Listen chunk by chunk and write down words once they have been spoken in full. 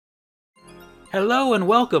Hello and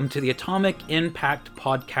welcome to the Atomic Impact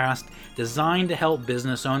Podcast, designed to help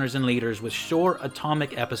business owners and leaders with short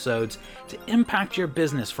atomic episodes to impact your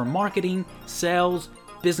business for marketing, sales,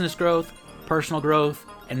 business growth, personal growth,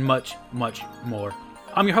 and much, much more.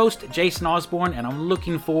 I'm your host, Jason Osborne, and I'm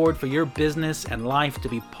looking forward for your business and life to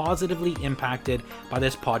be positively impacted by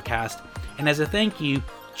this podcast. And as a thank you,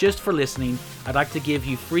 just for listening, I'd like to give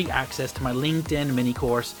you free access to my LinkedIn mini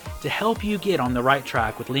course to help you get on the right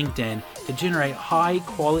track with LinkedIn to generate high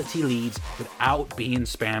quality leads without being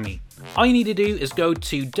spammy. All you need to do is go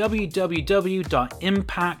to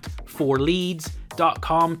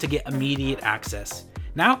www.impactforleads.com to get immediate access.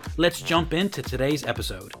 Now, let's jump into today's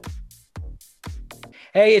episode.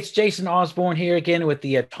 Hey, it's Jason Osborne here again with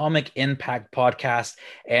the Atomic Impact Podcast.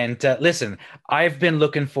 And listen, I've been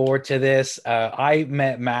looking forward to this. I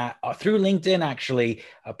met Matt through LinkedIn, actually,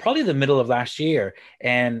 probably the middle of last year.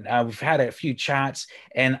 And we've had a few chats,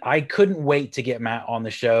 and I couldn't wait to get Matt on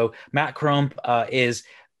the show. Matt Crump is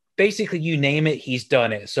basically, you name it, he's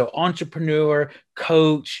done it. So entrepreneur,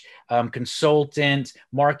 coach, consultant,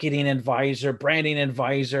 marketing advisor, branding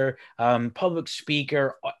advisor, public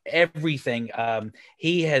speaker, everything.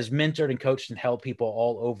 He has mentored and coached and helped people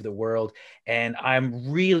all over the world. And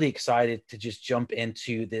I'm really excited to just jump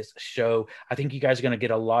into this show. I think you guys are going to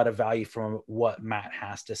get a lot of value from what Matt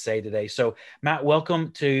has to say today. So Matt,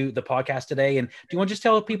 welcome to the podcast today. And do you want to just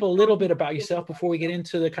tell people a little bit about yourself before we get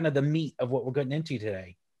into the kind of the meat of what we're getting into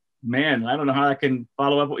today? Man, I don't know how I can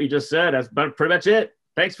follow up what you just said. That's pretty much it.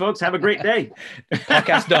 Thanks, folks. Have a great day.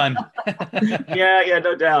 Podcast done. Yeah,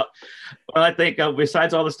 no doubt. Well, I think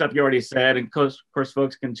besides all the stuff you already said, and of course,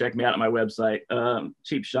 folks can check me out on my website.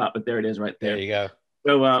 Cheap shot, but there it is right there. There you go.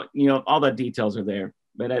 So, all the details are there.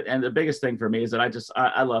 But and the biggest thing for me is that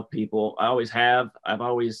I love people. I always have. I've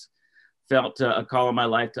always felt a call in my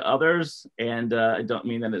life to others. And I don't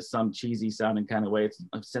mean that it's some cheesy sounding kind of way.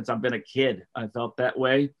 Since I've been a kid, I felt that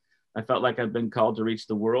way. I felt like I've been called to reach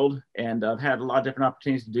the world, and I've had a lot of different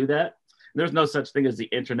opportunities to do that. There's no such thing as the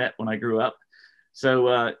internet when I grew up.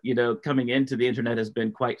 So, coming into the internet has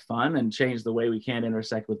been quite fun and changed the way we can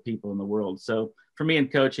intersect with people in the world. So for me in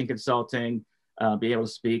coaching, consulting, being able to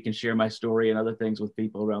speak and share my story and other things with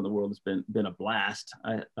people around the world has been a blast.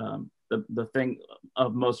 The thing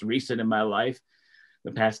of most recent in my life,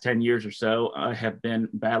 the past 10 years or so, I have been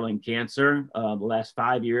battling cancer. The last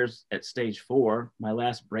 5 years at stage 4, my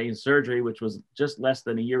last brain surgery, which was just less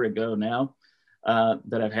than a year ago now,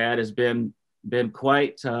 that I've had has been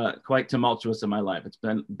quite tumultuous in my life. It's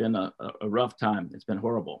been a rough time. It's been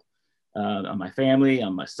horrible on my family,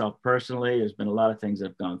 on myself personally. There's been a lot of things that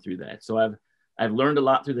have gone through that. So I've learned a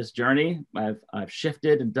lot through this journey. I've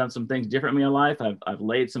shifted and done some things differently in my life. I've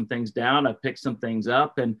laid some things down. I've picked some things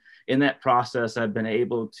up, and in that process, I've been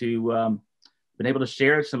able to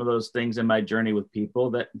share some of those things in my journey with people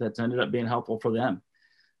that's ended up being helpful for them.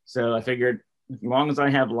 So I figured, as long as I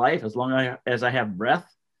have life, as long as I have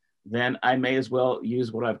breath, then I may as well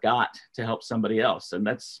use what I've got to help somebody else. And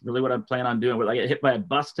that's really what I'm planning on doing. Whether I get hit by a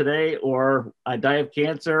bus today, or I die of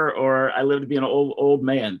cancer, or I live to be an old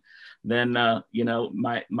man, then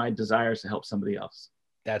my desire is to help somebody else.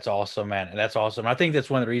 That's awesome, man. And that's awesome. I think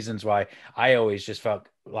that's one of the reasons why I always just felt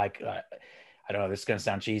like, I don't know, this is going to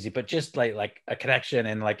sound cheesy, but just like a connection,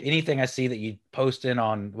 and like anything I see that you post in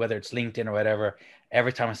on, whether it's LinkedIn or whatever,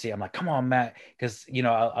 every time I see it, I'm like, come on, Matt. Cause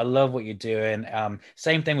I love what you're doing.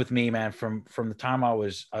 Same thing with me, man, from the time I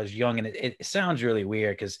was young, and it sounds really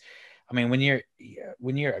weird. Cause I mean, I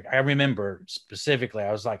remember specifically,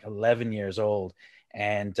 I was like 11 years old,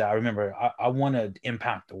 and I remember I want to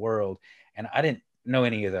impact the world, and I didn't know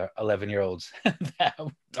any of the 11-year-olds that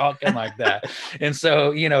were talking like that. And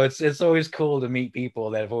so, it's always cool to meet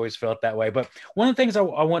people that have always felt that way. But one of the things I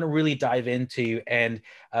want to really dive into, and,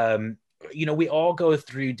 we all go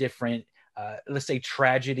through different, let's say,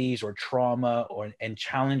 tragedies or trauma and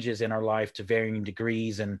challenges in our life to varying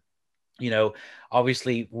degrees. And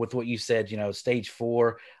obviously with what you said, stage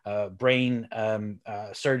 4, brain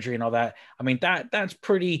surgery and all that. I mean, that's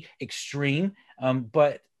pretty extreme.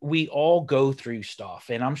 But we all go through stuff.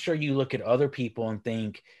 And I'm sure you look at other people and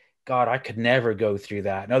think, God, I could never go through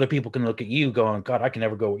that. And other people can look at you going, God, I can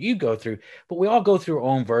never go what you go through. But we all go through our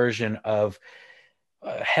own version of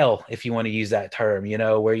hell, if you want to use that term,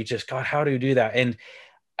 where you just, God, how do you do that? And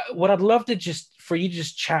what I'd love to for you to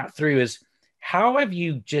just chat through is, how have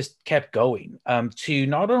you just kept going to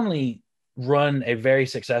not only run a very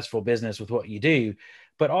successful business with what you do,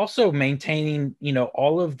 but also maintaining,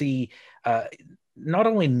 all of the not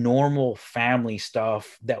only normal family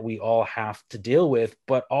stuff that we all have to deal with,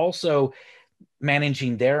 but also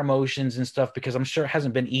managing their emotions and stuff, because I'm sure it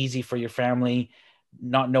hasn't been easy for your family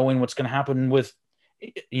not knowing what's going to happen with,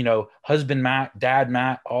 husband Matt, dad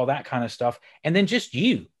Matt, all that kind of stuff. And then just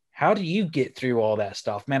you. How do you get through all that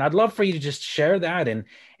stuff, man? I'd love for you to just share that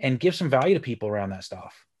and give some value to people around that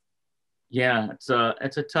stuff. Yeah, it's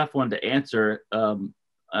a tough one to answer.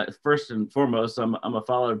 First and foremost, I'm a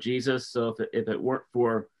follower of Jesus. So if it weren't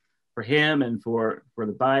for him and for the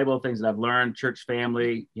Bible, things that I've learned, church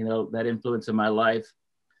family, that influence in my life,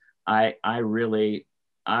 I really,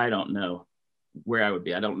 I don't know where I would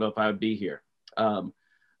be. I don't know if I would be here.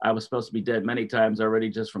 I was supposed to be dead many times already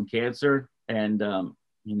just from cancer. And,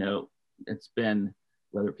 it's been,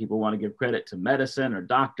 whether people want to give credit to medicine or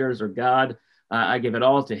doctors or God, I give it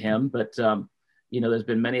all to him. But, there's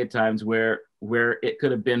been many times where it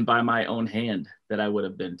could have been by my own hand that I would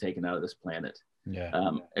have been taken out of this planet.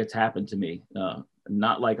 Yeah. It's happened to me,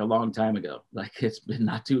 not like a long time ago. Like it's been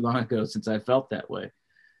not too long ago since I felt that way.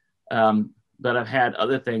 But I've had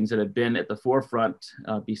other things that have been at the forefront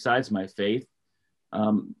besides my faith.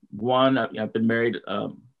 One, I've been married,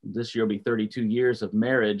 this year will be 32 years of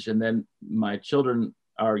marriage. And then my children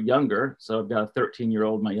are younger. So I've got a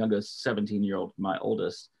 13-year-old, my youngest, 17-year-old, my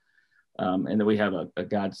oldest. And then we have a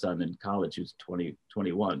godson in college who's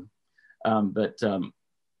 21. But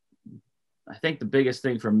I think the biggest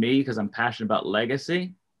thing for me, because I'm passionate about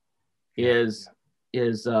legacy, is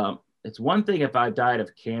it's one thing if I died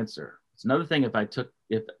of cancer. It's another thing if I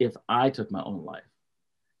took my own life.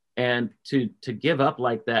 And to give up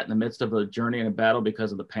like that in the midst of a journey and a battle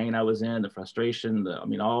because of the pain I was in, the frustration,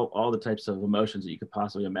 all the types of emotions that you could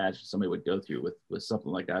possibly imagine somebody would go through with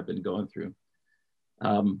something like I've been going through.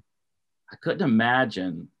 I couldn't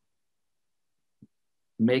imagine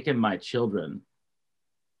making my children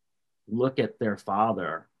look at their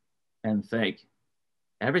father and think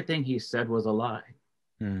everything he said was a lie.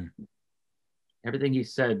 Everything he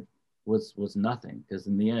said was nothing, because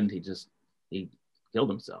in the end he killed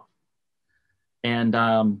himself. And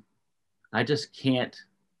I just can't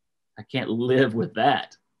live with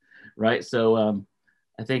that, right? So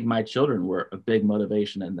I think my children were a big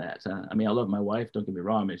motivation in that. I love my wife, don't get me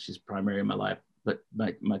wrong, she's primary in my life, but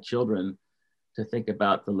my children, to think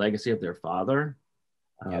about the legacy of their father,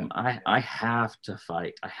 I have to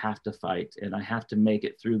fight. I have to fight, and I have to make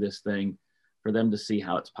it through this thing for them to see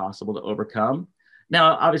how it's possible to overcome.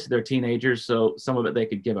 Now, obviously, they're teenagers, so some of it they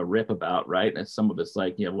could give a rip about, right? And some of it's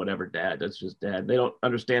like, whatever, dad, that's just dad. They don't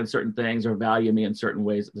understand certain things or value me in certain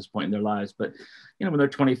ways at this point in their lives. But, when they're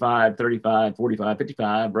 25, 35, 45,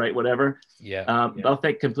 55, right, whatever, they'll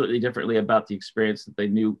think completely differently about the experience that they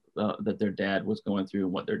knew that their dad was going through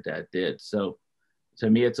and what their dad did. So to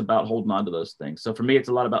me, it's about holding on to those things. So for me, it's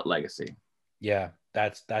a lot about legacy. Yeah,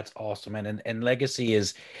 that's awesome. And legacy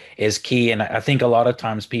is key. And I think a lot of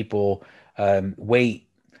times people wait.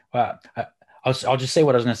 I'll just say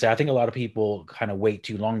what I was going to say. I think a lot of people kind of wait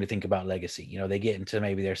too long to think about legacy. They get into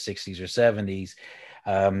maybe their 60s or 70s.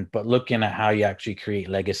 But looking at how you actually create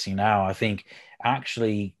legacy now, I think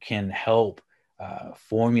actually can help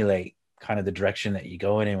formulate kind of the direction that you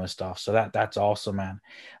go in with stuff. So that's awesome, man.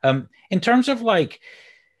 In terms of like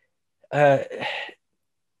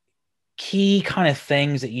key kind of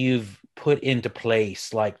things that you've put into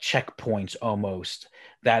place, like checkpoints almost,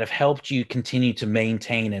 that have helped you continue to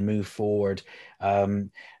maintain and move forward.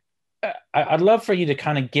 I'd love for you to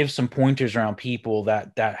kind of give some pointers around people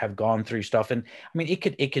that have gone through stuff. And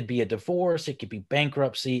it could be a divorce, it could be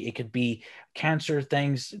bankruptcy, it could be cancer,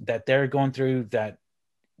 things that they're going through that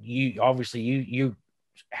you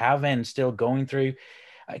have and still going through.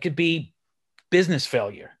 It could be business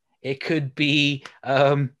failure. It could be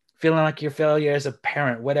feeling like your failure as a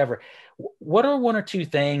parent, whatever. What are one or two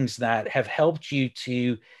things that have helped you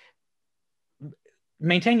to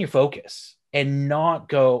maintain your focus and not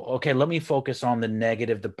go, okay, let me focus on the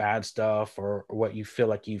negative, the bad stuff, or what you feel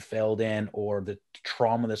like you failed in, or the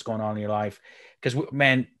trauma that's going on in your life? Because,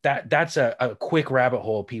 man, that's a quick rabbit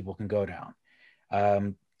hole people can go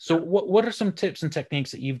down. So what are some tips and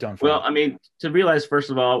techniques that you've done for you? To realize,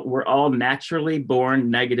 first of all, we're all naturally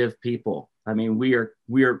born negative people. We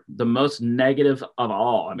are the most negative of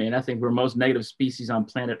all. I think we're the most negative species on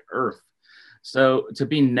planet Earth. So to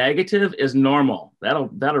be negative is normal. That'll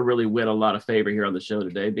really win a lot of favor here on the show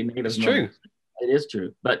today. Being negative is normal. True. It is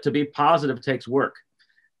true. But to be positive takes work.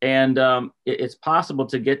 And it's possible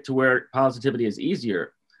to get to where positivity is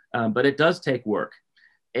easier, but it does take work.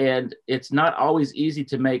 And it's not always easy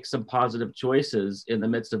to make some positive choices in the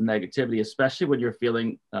midst of negativity, especially when you're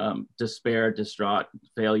feeling despair, distraught,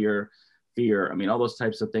 failure, fear. All those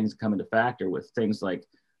types of things come into factor with things like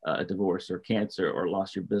a divorce or cancer or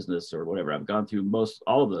lost your business or whatever. I've gone through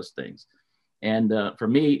all of those things. And for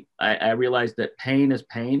me, I realized that pain is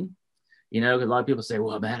pain. You know, 'cause a lot of people say,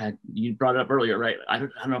 well, man, you brought it up earlier, right? I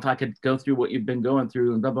don't know if I could go through what you've been going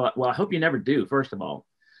through and blah, blah. Well, I hope you never do, first of all.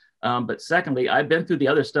 But secondly, I've been through the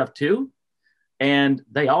other stuff too, and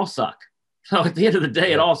they all suck. So at the end of the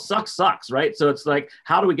day, it Yeah. all sucks, right? So it's like,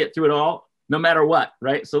 how do we get through it all, no matter what,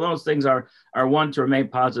 right? So those things are one to remain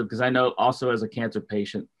positive, because I know also as a cancer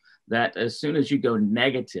patient that as soon as you go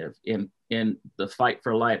negative in the fight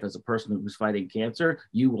for life as a person who's fighting cancer,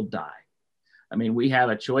 you will die. I mean, we have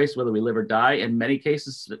a choice whether we live or die in many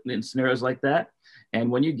cases in scenarios like that. And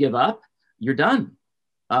when you give up, you're done.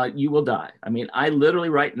 You will die. I mean, I literally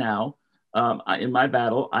right now, in my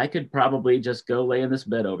battle, I could probably just go lay in this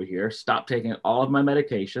bed over here, stop taking all of my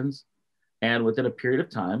medications, and within a period of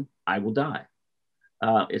time, I will die.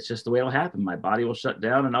 It's just the way it'll happen. My body will shut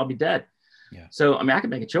down and I'll be dead. Yeah. So, I mean, I can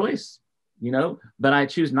make a choice, but I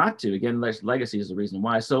choose not to. Again, legacy is the reason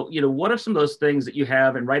why. So, what are some of those things that you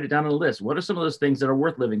have, and write it down on a list? What are some of those things that are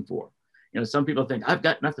worth living for? Some people think, I've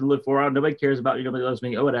got nothing to live for. Nobody cares about me. Nobody loves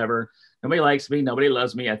me. Oh, whatever. Nobody likes me. Nobody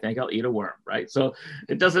loves me. I think I'll eat a worm, right? So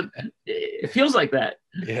it feels like that.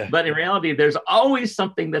 Yeah. But in reality, there's always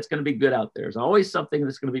something that's going to be good out there. There's always something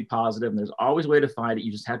that's going to be positive, and there's always a way to find it.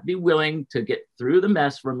 You just have to be willing to get through the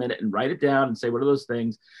mess for a minute and write it down and say, what are those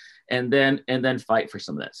things? And then fight for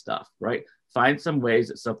some of that stuff, right? Find some ways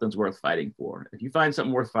that something's worth fighting for. If you find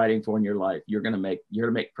something worth fighting for in your life, you're gonna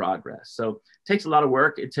make progress. So it takes a lot of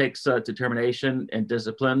work. It takes determination and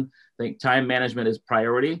discipline. I think time management is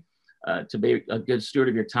priority, to be a good steward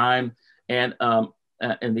of your time, and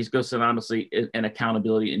these go synonymously in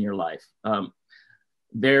accountability in your life.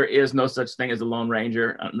 There is no such thing as a Lone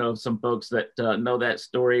Ranger. I don't know some folks that know that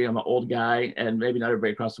story. I'm an old guy, and maybe not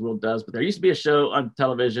everybody across the world does, but there used to be a show on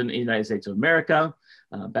television in the United States of America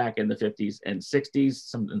back in the 50s and 60s,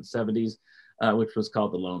 some in the 70s, which was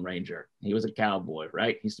called the Lone Ranger. He was a cowboy,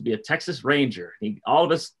 right? He used to be a Texas Ranger.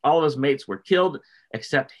 All of his mates were killed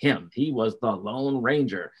except him. He was the Lone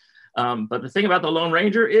Ranger. But the thing about the Lone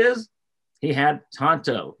Ranger is he had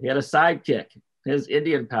Tonto. He had a sidekick, his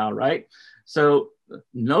Indian pal, right? So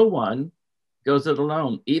no one goes it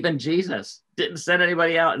alone. Even Jesus didn't send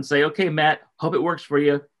anybody out and say, okay, Matt, hope it works for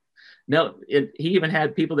you. No, he even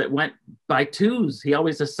had people that went by twos. He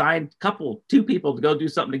always assigned two people to go do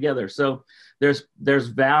something together. So there's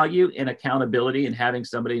value in accountability and having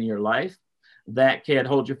somebody in your life that can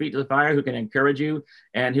hold your feet to the fire, who can encourage you,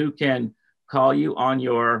 and who can call you on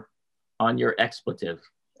your expletive.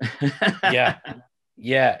 Yeah.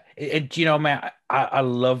 Yeah. Man, I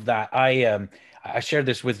love that. I shared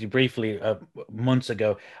this with you briefly months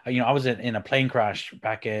ago. I was in a plane crash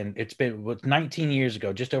back in, it was 19 years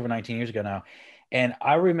ago, just over 19 years ago now. And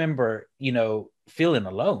I remember, feeling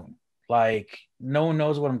alone, like no one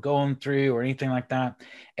knows what I'm going through or anything like that.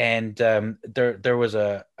 And there was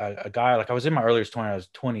a guy, like I was in my earliest 20s, I was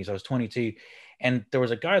 20s, I was 22. And there was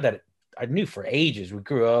a guy that I knew for ages. We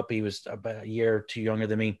grew up. He was about a year or two younger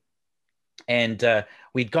than me. And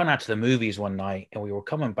we'd gone out to the movies one night, and we were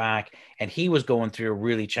coming back, and he was going through a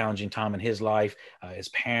really challenging time in his life. His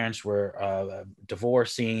parents were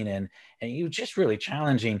divorcing, and it was just really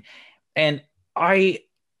challenging. And we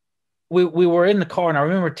were in the car, and I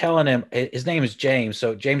remember telling him, his name is James.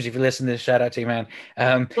 So James, if you listen to this, shout out to you, man.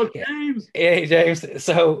 Look, James. Yeah, James.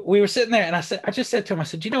 So we were sitting there, and I just said to him, I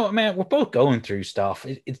said, you know what, man, we're both going through stuff.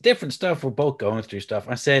 It's different stuff. We're both going through stuff.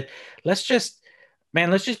 I said, let's just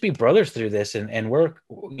be brothers through this, and work,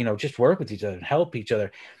 just work with each other and help each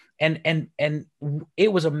other. And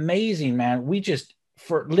it was amazing, man. We just,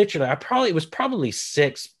 for literally, it was probably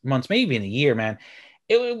 6 months, maybe in a year, man.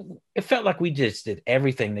 It felt like we just did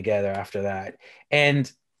everything together after that.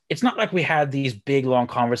 And it's not like we had these big, long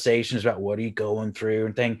conversations about what are you going through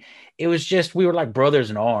and thing. It was just, we were like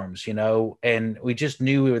brothers in arms, and we just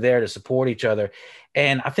knew we were there to support each other.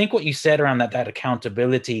 And I think what you said around that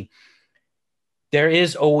accountability, there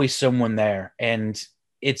is always someone there, and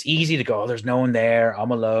it's easy to go, oh, there's no one there.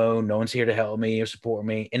 I'm alone. No one's here to help me or support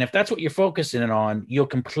me. And if that's what you're focusing on, you'll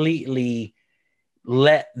completely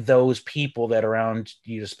let those people that are around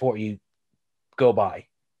you to support you go by,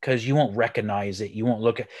 because you won't recognize it. You won't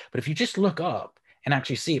look at, but if you just look up and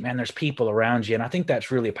actually see it, man, there's people around you. And I think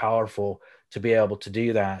that's really powerful to be able to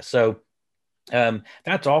do that. So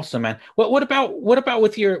that's awesome, man. What about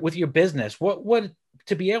with your business? What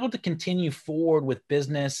to be able to continue forward with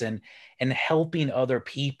business and helping other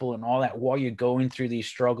people and all that while you're going through these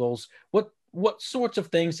struggles? What sorts of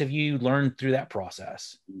things have you learned through that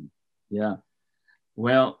process? Yeah.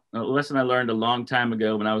 Well, a lesson I learned a long time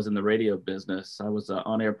ago when I was in the radio business. I was an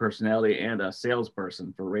on-air personality and a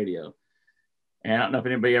salesperson for radio. And I don't know if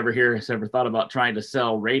anybody ever here has ever thought about trying to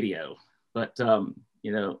sell radio, but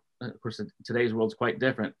of course, today's world's quite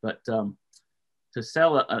different, but to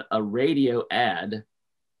sell a radio ad,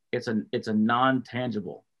 it's a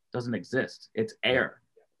non-tangible, doesn't exist. It's air.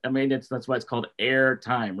 I mean, that's why it's called air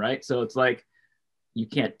time, right? So it's like, you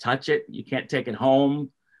can't touch it, you can't take it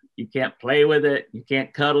home, you can't play with it, you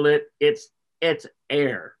can't cuddle it. It's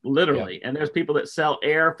air, literally. And there's people that sell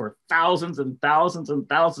air for thousands and thousands and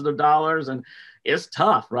thousands of dollars, and it's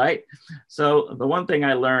tough, right? So the one thing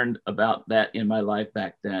I learned about that in my life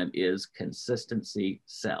back then is consistency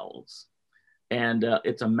sells. And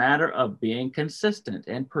it's a matter of being consistent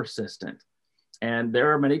and persistent. And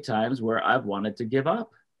there are many times where I've wanted to give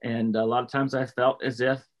up. And a lot of times I felt as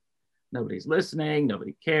if nobody's listening,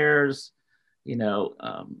 nobody cares,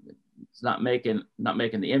 it's not making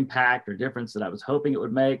the impact or difference that I was hoping it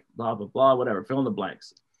would make, blah, blah, blah, whatever, fill in the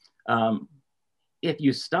blanks. If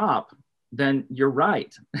you stop, then you're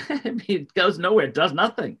right. It goes nowhere, it does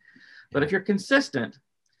nothing. But if you're consistent,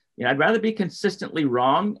 I'd rather be consistently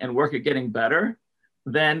wrong and work at getting better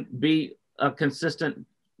than be a consistent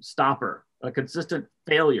stopper, a consistent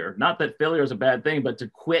failure. Not that failure is a bad thing, but to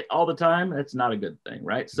quit all the time, that's not a good thing,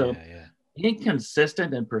 right? So being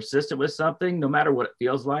consistent and persistent with something, no matter what it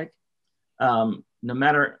feels like, no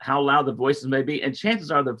matter how loud the voices may be, and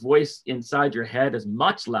chances are the voice inside your head is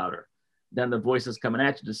much louder than the voices coming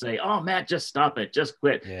at you to say, oh, Matt, just stop it, just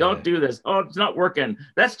quit. Don't do this. Oh, it's not working.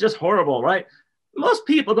 That's just horrible, right? Most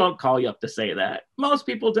people don't call you up to say that. Most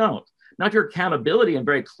people don't. Now, if your accountability and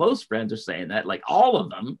very close friends are saying that, like all of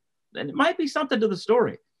them, then it might be something to the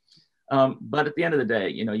story. But at the end of the day,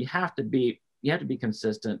 you have to be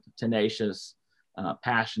consistent, tenacious,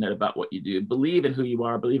 passionate about what you do, believe in who you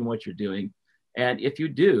are, believe in what you're doing. And if you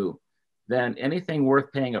do, then anything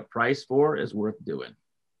worth paying a price for is worth doing.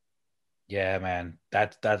 Yeah, man,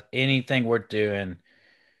 that's anything worth doing.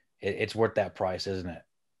 It's worth that price, isn't it?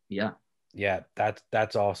 Yeah. Yeah,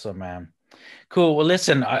 that's awesome, man. Cool. Well,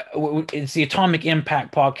 listen, it's the Atomic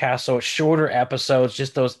Impact podcast, so it's shorter episodes,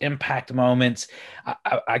 just those impact moments.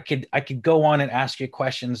 I could go on and ask you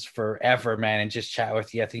questions forever, man, and just chat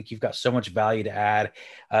with you. I think you've got so much value to add.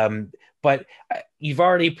 But you've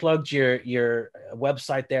already plugged your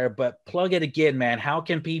website there, but plug it again, man. How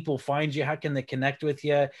can people find you? How can they connect with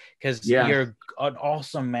you? Because you're an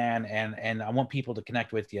awesome man, and I want people to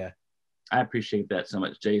connect with you. I appreciate that so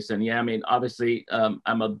much, Jason. Yeah, I mean, obviously,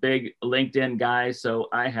 I'm a big LinkedIn guy, so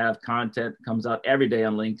I have content that comes out every day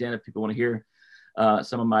on LinkedIn. If people want to hear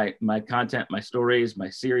some of my content, my stories, my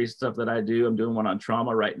series stuff that I do, I'm doing one on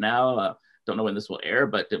trauma right now. Don't know when this will air,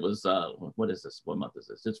 but it was, what is this? What month is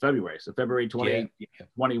this? It's February. So February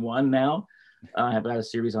 2021 now. I have got a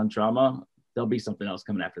series on trauma. There'll be something else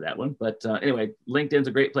coming after that one. But anyway, LinkedIn's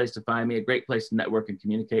a great place to find me, a great place to network and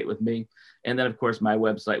communicate with me. And then, of course, my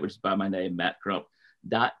website, which is by my name,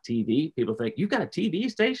 mattcrump.tv. People think, you've got a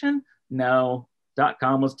TV station? No,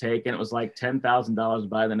 .com was taken. It was like $10,000 to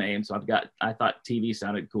buy the name. So I thought TV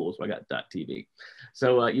sounded cool, so I got .tv.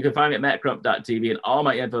 So you can find me at mattcrump.tv, and all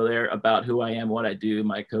my info there about who I am, what I do,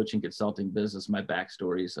 my coaching, consulting business, my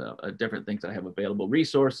backstories, different things I have available,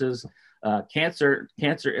 resources, cancer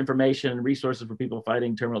information, resources for people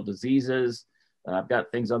fighting terminal diseases. I've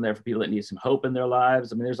got things on there for people that need some hope in their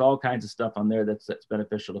lives. I mean, there's all kinds of stuff on there that's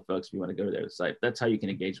beneficial to folks if you want to go to their site. That's how you can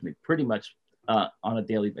engage with me pretty much on a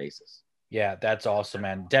daily basis. Yeah, that's awesome,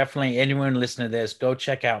 man. Definitely anyone listening to this, go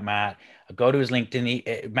check out Matt. Go to his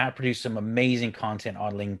LinkedIn. Matt produced some amazing content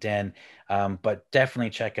on LinkedIn, but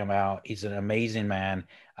definitely check him out. He's an amazing man,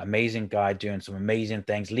 amazing guy doing some amazing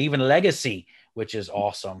things, leaving a legacy, which is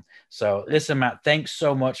awesome. So listen, Matt, thanks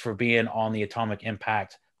so much for being on the Atomic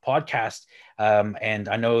Impact podcast. And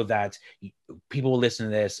I know that people will listen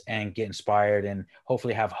to this and get inspired and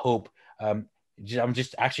hopefully have hope. I'm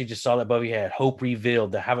just saw that above your head, hope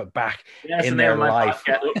revealed, to have it back in their life.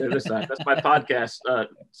 That's my podcast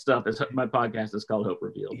stuff. My podcast is called Hope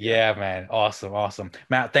Revealed. Yeah, man. Awesome.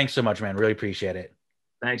 Matt, thanks so much, man. Really appreciate it.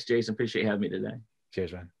 Thanks, Jason. Appreciate you having me today.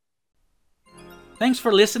 Cheers, man. Thanks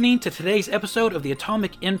for listening to today's episode of the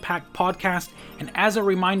Atomic Impact Podcast. And as a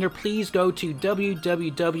reminder, please go to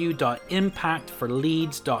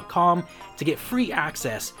www.impactforleads.com to get free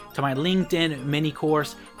access to my LinkedIn mini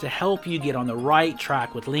course to help you get on the right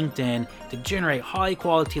track with LinkedIn to generate high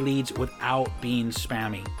quality leads without being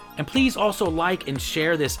spammy. And please also like and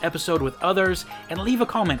share this episode with others and leave a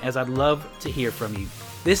comment, as I'd love to hear from you.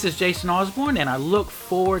 This is Jason Osborne, and I look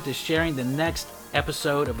forward to sharing the next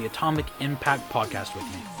episode of the Atomic Impact Podcast with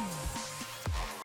you.